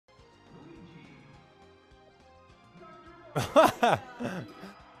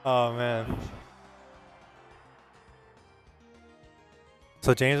Oh man.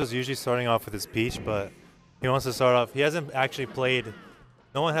 So James was usually starting off with his Peach, but he wants to start off. He hasn't actually played.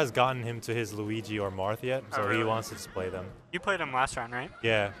 No one has gotten him to his Luigi or Marth yet, so really? he wants to just play them. You played him last round, right?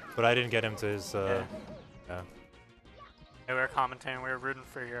 Yeah, but I didn't get him to his. Yeah. Yeah. We were commentating. We were rooting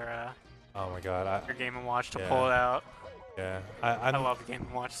for your Oh my God. your Game and Watch to Yeah. pull it out. Yeah. I love Game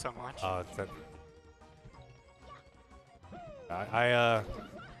and Watch so much. Oh, I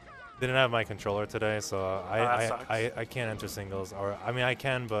didn't have my controller today, so I can't enter singles. Or I mean I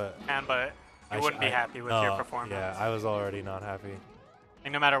can, but you wouldn't be happy with your performance. Yeah, I was already not happy.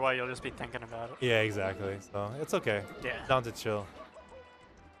 And no matter what, you'll just be thinking about it. Yeah, exactly. So it's okay. Yeah. Down to chill.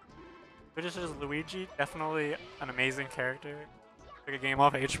 Swedish is Luigi, definitely an amazing character. Took a game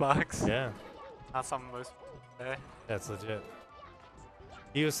off HBox. Yeah. Not something most people say. That's legit.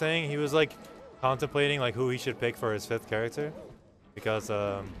 He was saying he was like contemplating like who he should pick for his 5th character, because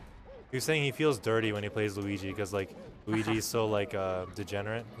he was saying he feels dirty when he plays Luigi because like Luigi is so like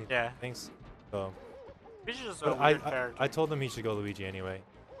degenerate. Yeah. Thinks so. Luigi's just a weird character. I told him he should go Luigi anyway.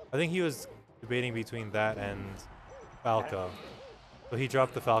 I think he was debating between that and Falco. So he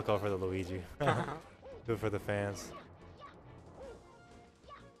dropped the Falco for the Luigi. Good for the fans.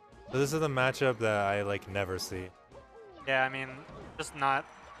 So this is the matchup that I like never see. Yeah, I mean, just not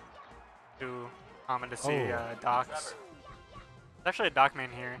too common to see Docs. There's actually a Doc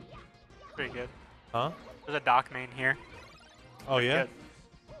main here. Pretty good. Huh? There's a Doc main here. Oh yeah? Good.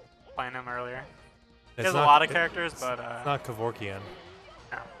 Playing him earlier. He has a lot of characters, but it's not Kevorkian.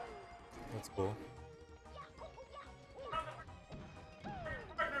 No. That's cool.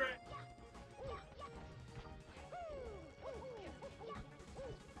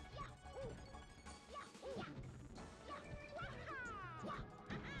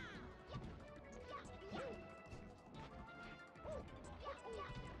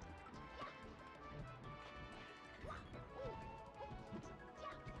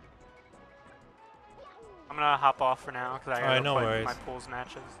 I'm gonna hop off for now because I gotta no play worries. my pools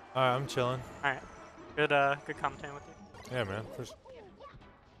matches. Alright, I'm chilling. Alright. Good commentating with you. Yeah, man. For sure.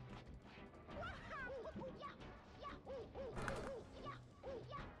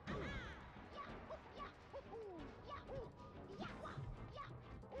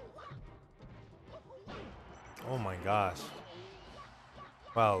 Oh my gosh.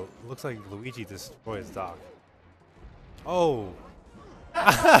 Wow, looks like Luigi destroys Doc. Oh!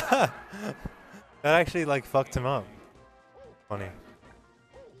 That actually like fucked him up. Funny.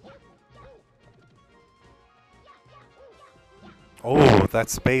 Oh,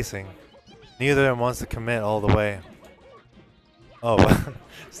 that's spacing. Neither of them wants to commit all the way. Oh,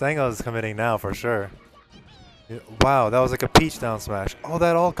 Stango is committing now for sure. Wow, that was like a peach down smash. Oh,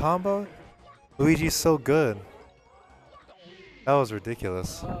 that all combo? Luigi's so good. That was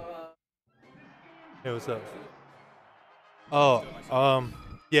ridiculous. Hey, what's up? Oh,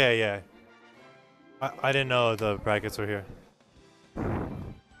 yeah. I didn't know the brackets were here.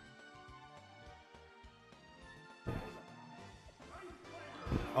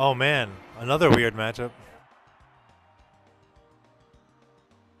 Oh man, another weird matchup.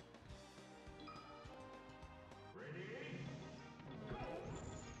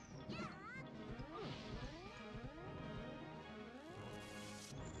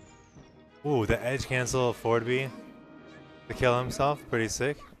 Ooh, the edge cancel forward B to kill himself. Pretty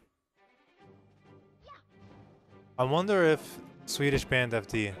sick. I wonder if Swedish banned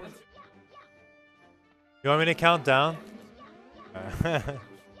FD. You want me to count down?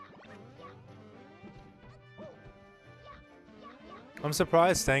 I'm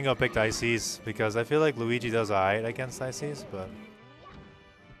surprised Stango picked ICs because I feel like Luigi does alright against ICs, but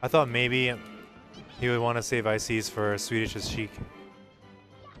I thought maybe he would want to save ICs for Swedish's Sheik.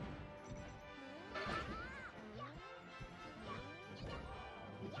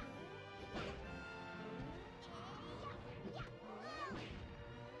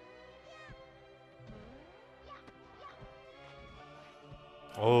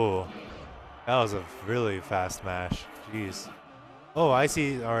 Oh, that was a really fast mash. Jeez. Oh, I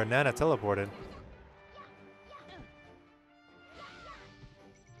see our Nana teleported.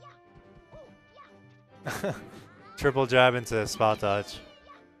 Triple jab into spot dodge.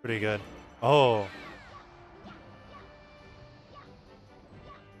 Pretty good. Oh.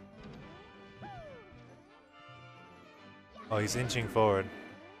 Oh, he's inching forward.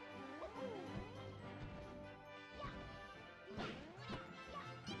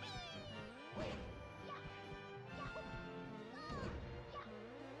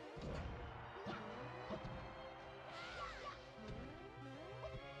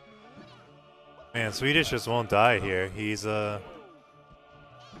 Man, Swedish just won't die here. He's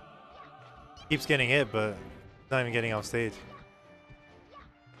keeps getting hit, but not even getting off stage.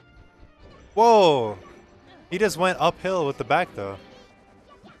 Whoa! He just went uphill with the back though.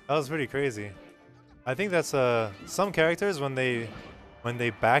 That was pretty crazy. I think that's some characters when they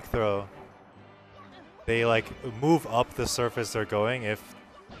back throw, they like move up the surface they're going if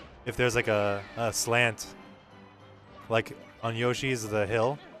there's like a slant, like on Yoshi's the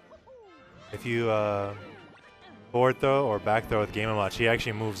hill. If you forward throw or back throw with Game & Watch, he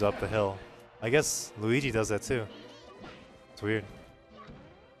actually moves up the hill. I guess Luigi does that too. It's weird.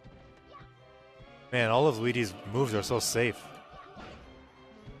 Man, all of Luigi's moves are so safe.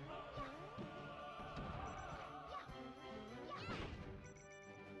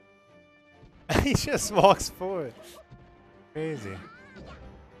 He just walks forward. Crazy.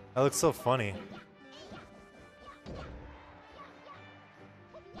 That looks so funny.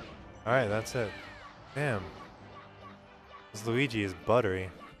 Alright, that's it. Damn. This Luigi is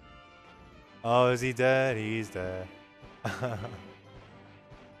buttery. Oh, is he dead? He's dead.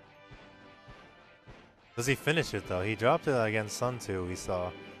 Does he finish it though? He dropped it against Sun 2 we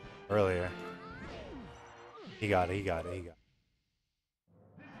saw earlier. He got it, he got it, he got it.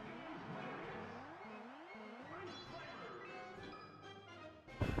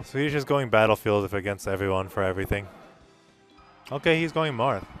 Swedish is going Battlefield against everyone for everything. Okay, he's going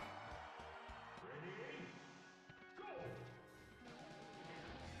Marth.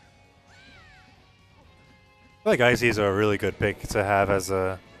 I feel like ICs are a really good pick to have as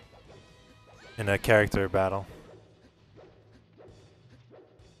in a character battle.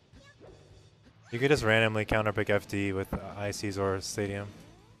 You could just randomly counterpick FD with ICs or Stadium.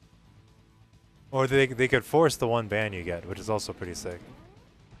 Or they could force the one ban you get, which is also pretty sick.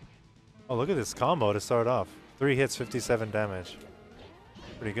 Oh, look at this combo to start off. 3 hits, 57 damage.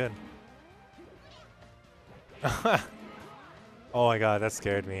 Pretty good. Oh my god, that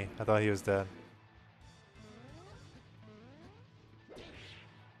scared me. I thought he was dead.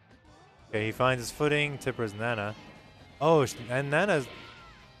 Okay, he finds his footing. Tipper's Nana. Oh, and Nana's...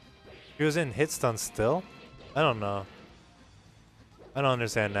 She was in hit stun still? I don't know. I don't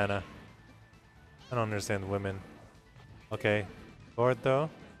understand Nana. I don't understand women. Okay. Forward though.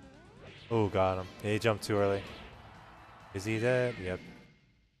 Oh, got him. Yeah, he jumped too early. Is he dead? Yep.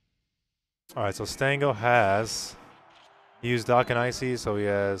 Alright, so Stango has... He used Doc and Icy, so he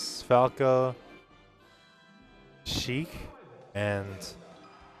has Falco, Sheik, and...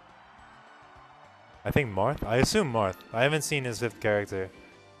 I think Marth? I assume Marth. I haven't seen his 5th character.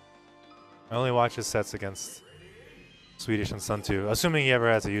 I only watch his sets against Swedish and Sun 2. Assuming he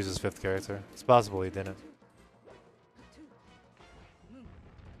ever had to use his 5th character. It's possible he didn't.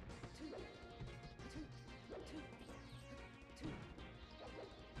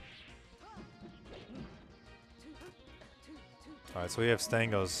 Alright, so we have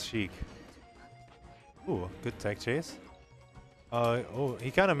Stango's Sheik. Ooh, good tech chase. Oh, he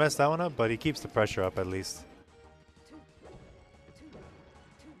kind of messed that one up, but he keeps the pressure up at least.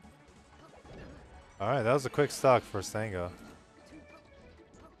 Alright, that was a quick stock for Stango.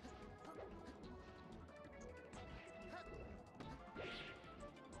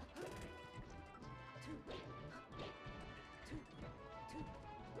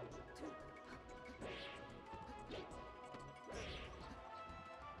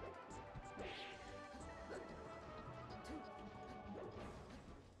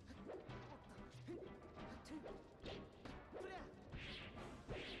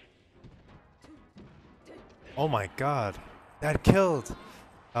 Oh my god. That killed!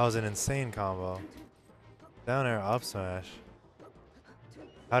 That was an insane combo. Down air up smash.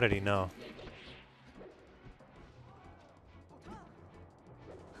 How did he know?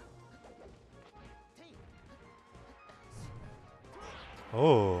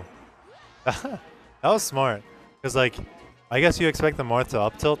 Oh. That was smart. Because, like, I guess you expect the Marth to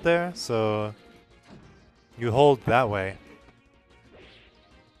up tilt there, so you hold that way.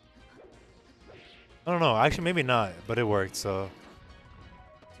 I don't know. Actually, maybe not, but it worked, so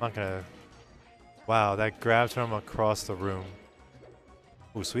I'm not gonna... Wow, that grabs from across the room.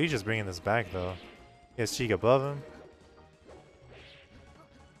 Ooh, Swedish is bringing this back, though. He has Cheek above him.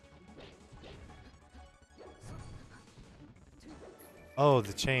 Oh,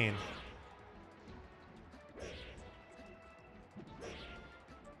 the chain.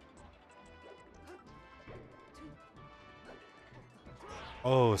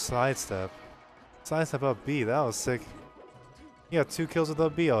 Oh, sidestep. Sidestep up B, that was sick. He got 2 kills with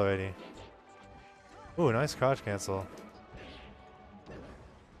up B already. Ooh, nice crouch cancel.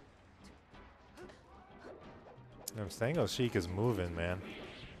 Damn, Stango Sheik is moving, man.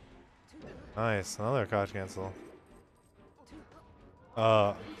 Nice, another crouch cancel.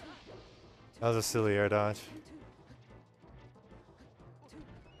 That was a silly air dodge.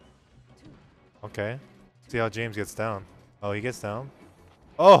 Okay. See how James gets down. Oh, he gets down.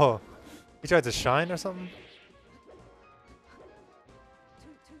 Oh! He tried to shine or something?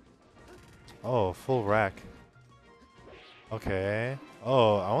 Oh, full rack. Okay.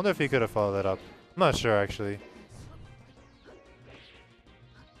 Oh, I wonder if he could have followed that up. I'm not sure, actually.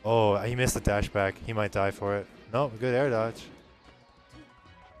 Oh, he missed the dash back. He might die for it. Nope, good air dodge.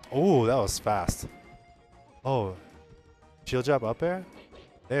 Oh, that was fast. Oh. Shield jab up air?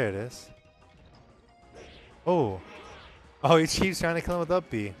 There it is. Oh. Oh, he keeps trying to kill him with up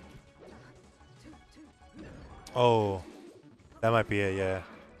B. Oh. That might be it, yeah.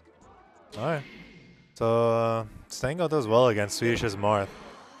 Alright. So, Stango does well against Swedish's Marth.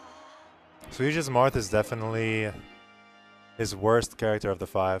 Swedish's Marth is definitely his worst character of the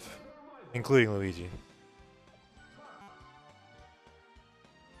 5, including Luigi.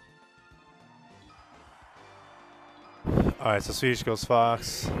 Alright, so Swedish goes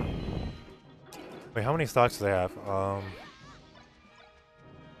Fox. Wait, how many stocks do they have?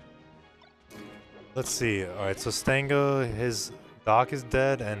 Let's see. Alright, so Stango, his Doc is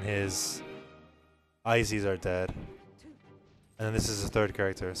dead and his Ices are dead. And then this is his third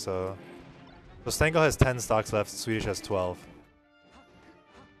character, so Stango has 10 stocks left, Swedish has 12.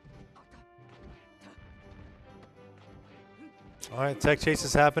 Alright, tech chase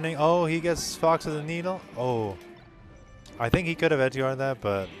is happening. Oh, he gets Fox with a needle. Oh. I think he could have edge guarded that,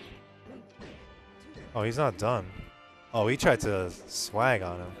 but oh, he's not done. Oh, he tried to swag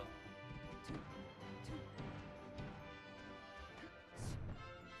on him.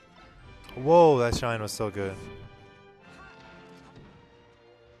 Whoa, that shine was so good.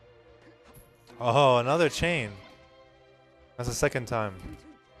 Oh, another chain. That's the second time.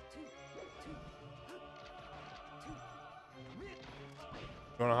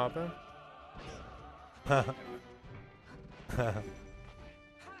 You wanna hop in?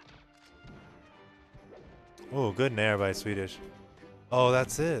 Oh, good nair by Swedish. Oh,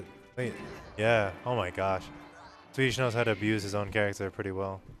 that's it. Wait, yeah. Oh my gosh. Swedish knows how to abuse his own character pretty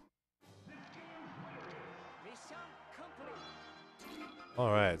well.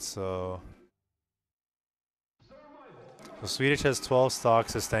 Alright, so Swedish has 12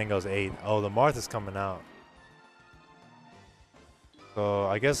 stocks, his Stango's 8. Oh, the Marth is coming out. So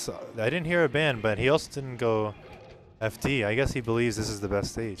I guess I didn't hear a ban, but he also didn't go FD. I guess he believes this is the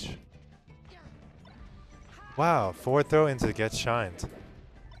best stage. Wow, forward throw into get shined.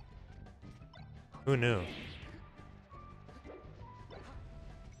 Who knew?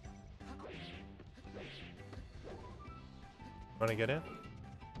 Wanna get in?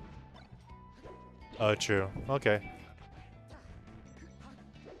 Oh, true. Okay.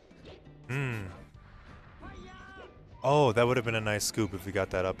 Hmm. Oh, that would have been a nice scoop if we got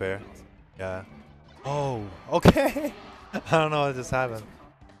that up air. Yeah. Oh, okay. I don't know what just happened.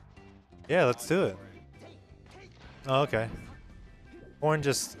 Yeah, let's do it. Oh, okay. Horn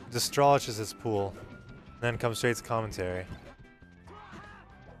just distrolloches his pool, and then comes straight to commentary.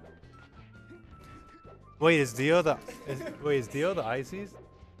 Wait, is Dio the Ices?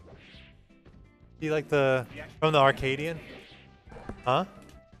 He like the from the Arcadian? Huh?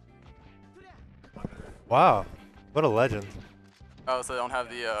 Wow, what a legend. Oh, so they don't have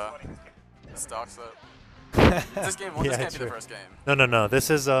the stock set. This game, well, Yeah, this can't be true. the first game. No. This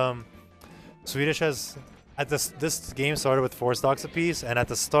is Swedish has this game started with 4 stocks apiece, and at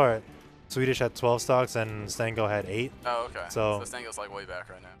the start, Swedish had 12 stocks and Stango had 8. Oh, okay. So Stango's like way back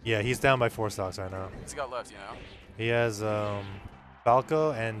right now. yeah, he's down by 4 stocks right now. What's he got left, you know? He has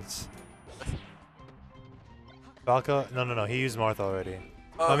Falco and Falco. No. He used Marth already.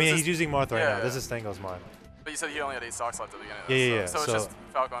 Oh, I mean, he's using Marth right now. yeah. This is Stango's Marth. But you said he only had 8 stocks left at the beginning. Yeah, So it's just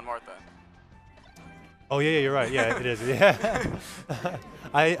Falco and Mart then. Oh yeah, you're right. Yeah, it is. Yeah.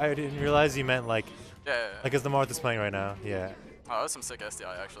 I didn't realize you meant like like as the Marth is playing right now. Yeah. Oh, that's some sick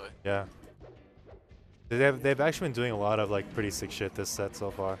SDI actually. Yeah. They've actually been doing a lot of like pretty sick shit this set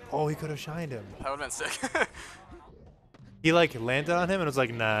so far. Oh, he could have shined him. That would've been sick. He like landed on him and was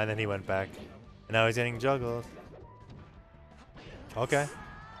like nah, and then he went back. And now he's getting juggled. Okay.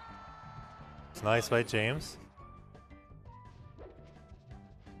 It's nice by James.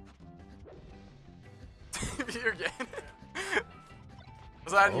 You're getting it.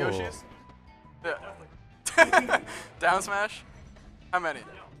 Was that Oh. Yoshi's? Yeah. Down smash? How many?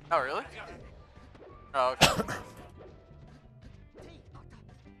 Oh, really? Oh, okay.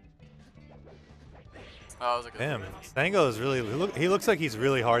 Oh, that was a good Damn, one. Stango is really he looks like he's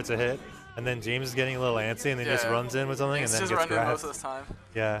really hard to hit, and then James is getting a little antsy, and then just Yeah. runs in with something, He's and then just gets running grabbed. most of this time.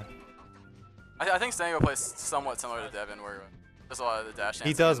 Yeah. I think Stango plays somewhat similar to Devin, where there's a lot of the dash dancing.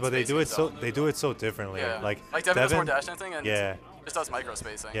 He does, and but they do it spacing so differently. Yeah. Like Devin does more dash dancing and yeah, just does micro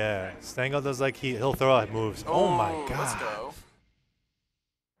spacing. yeah. Stango does like he'll throw out moves. Oh my Ooh, god. Let's go.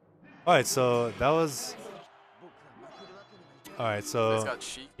 All right, so that was. All right, He's so got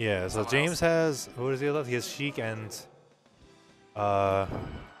Sheik. yeah, so Someone James else. has who does he have left? He has Sheik and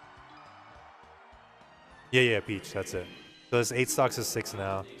yeah, Peach. That's it. So it's 8 stocks to 6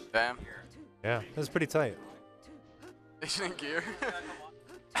 now. Damn. Yeah, that's pretty tight. Asian gear.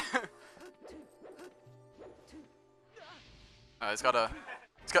 He's gotta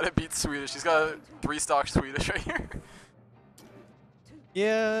beat Swedish. He's got a 3-stock Swedish right here.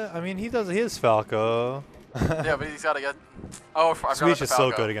 Yeah, I mean he is Falco. Yeah, but he's gotta get. Oh, I forgot Swedish about is the so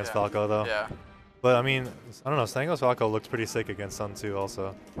Falco. good against Falco though. Yeah, But I mean, I don't know. Stango's Falco looks pretty sick against Sun too.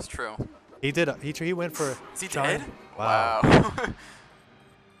 Also, it's true. he went for. Is he trying- dead? Wow.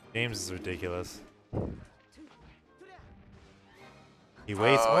 James is ridiculous. He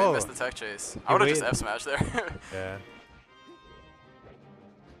waits. Oh, he Oh, missed the tech chase. I would have just waited. F smashed there. yeah.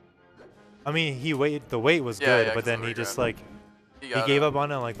 I mean, the weight was Yeah, good, yeah, but 'cause then of the he just regrab. like he he gave up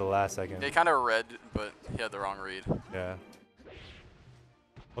on it in like the last second. He kind of read, but he had the wrong read. Yeah.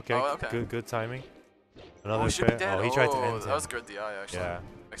 Okay, Oh, okay. good timing. Another Oh, he should be fair- dead. Oh, he tried to Oh, end that him. was good DI actually. Yeah,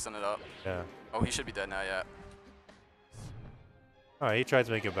 Mixing it up. yeah. Oh, he should be dead now. Yeah. All right, he tried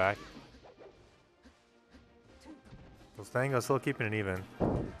to make it back. So Stango's still keeping it even.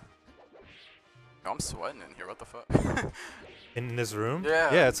 Oh, I'm sweating in here. What the fuck? In this room?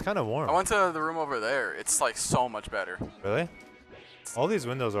 Yeah. Yeah, it's kind of warm. I went to the room over there. It's like so much better. Really? All these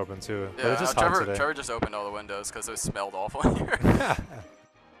windows are open too. But Yeah, it's just hot today. Trevor just opened all the windows because it smelled awful in here.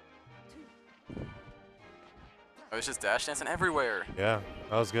 I was just dash dancing everywhere. Yeah,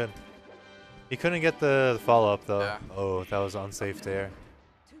 that was good. He couldn't get the follow-up though. Yeah. Oh, that was unsafe there.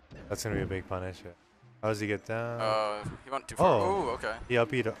 That's going to be a big punish. Yeah. How does he get down? He went too far. Oh. Ooh, okay. He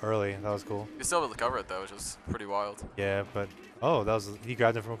up-beat early. That was cool. He still able to cover it though, which is pretty wild. Yeah, but... Oh, he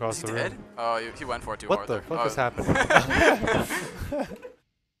grabbed him from across Is he the dead? room. Oh, he went for it too What hard the there. fuck Oh. is happening?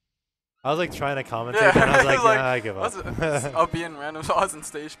 I was like trying to commentate, Yeah, and I was like, it's like, nah, I give up. I'll be in random spots and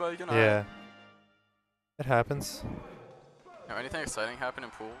stage spiking. Yeah. It happens. Anything exciting happen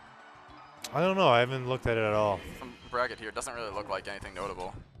in pool? I don't know. I haven't looked at it at all. From bracket here, it doesn't really look like anything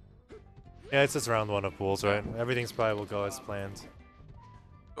notable. Yeah, it's just round 1 of pools, right? Everything's probably will go as planned.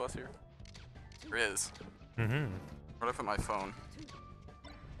 Who else here? There is. Mm-hmm. Where do I put my phone?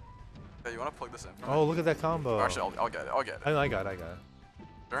 Hey, you want to plug this in? For me? Oh, look at that combo. Or actually, I'll get it. I'll get it. I got it.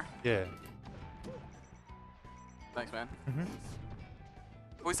 Sure? Yeah. Thanks, man. Mm-hmm.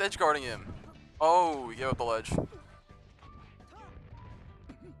 Oh, he's edge guarding him. Oh, he gave up the ledge.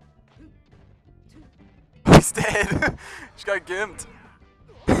 Oh, he's dead. Just got gimped.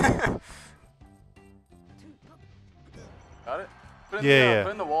 Got it? Put in Yeah.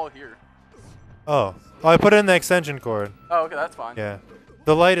 Put in the wall here. Oh, I put it in the extension cord. Oh, okay, that's fine. Yeah.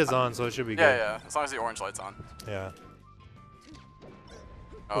 The light is on, so it should be Yeah, good. yeah. As long as the orange light's on. Yeah.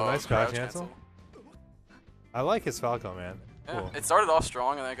 Oh, nice crouch cancel. I like his Falco, man. Yeah, Cool. it started off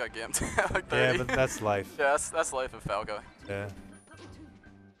strong and then it got gimped at like 30. Yeah, but that's life. Yeah, that's life of Falco. Yeah.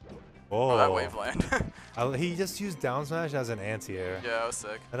 Oh, that wave land. He just used down smash as an anti-air. Yeah, that was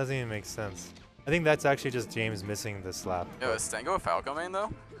sick. That doesn't even make sense. I think that's actually just James missing the slap. Yo, is Stango a Falco main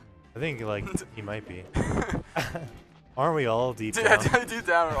though? I think like he might be. Aren't we all deep Yeah, down? deep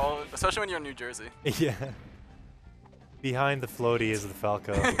down, we're all, especially when you're in New Jersey. Yeah. Behind the floaty is the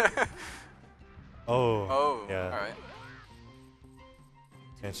Falco. Oh. Oh, Yeah. alright.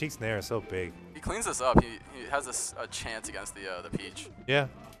 And Sheik's Nair is so big. He cleans this up. He has a chance against the Peach. Yeah.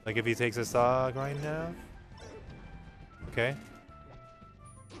 Like if he takes a stock right now. Okay.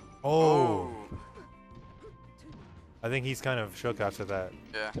 Oh. I think he's kind of shook after that.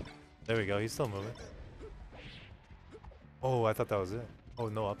 Yeah. There we go. He's still moving. Oh, I thought that was it. Oh,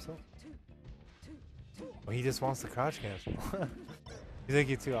 no upset? Oh, he just wants the crouch cancel. You think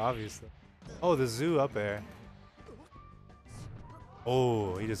it's too obvious though. Oh, the zoo up air.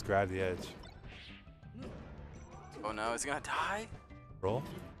 Oh, he just grabbed the edge. Oh no, is he gonna die? Roll.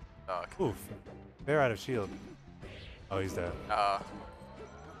 Fuck. Oof. Fair out of shield. Oh, he's dead.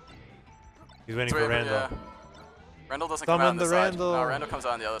 He's waiting for Randall. Yeah. Randall doesn't come out on Summon this the side. Randall. No, Randall comes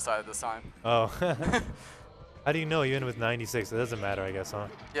out on the other side this time. Oh. How do you know? Even with 96, it doesn't matter, I guess, huh?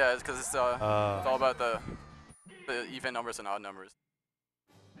 Yeah, it's because it's all about the even numbers and odd numbers.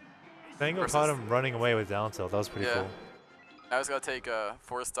 Stango caught him running away with down tilt. That was pretty cool. Now he's got to take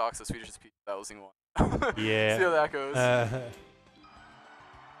 4 stocks of Swedish's Peach without losing one. Yeah. See how that goes.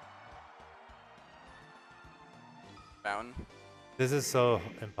 This is so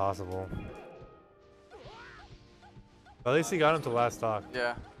impossible. At least he got him to last stock.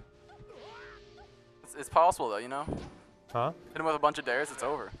 Yeah. It's possible though, you know? Huh? Hit him with a bunch of dares, it's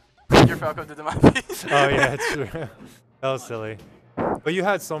over. Your Falco did to my piece. Oh yeah, it's true. That was silly. But you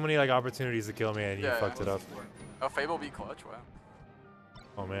had so many like opportunities to kill me and you Yeah, fucked it up. Oh, Fable beat Clutch, wow.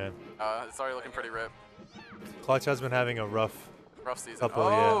 Oh man. It's already looking pretty ripped. Clutch has been having a rough Season. couple, Oh,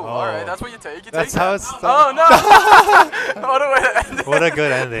 yeah. alright, that's what you take. You That's take how that. it's done. Oh no! What a way to end it. What a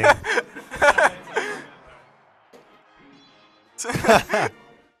good ending.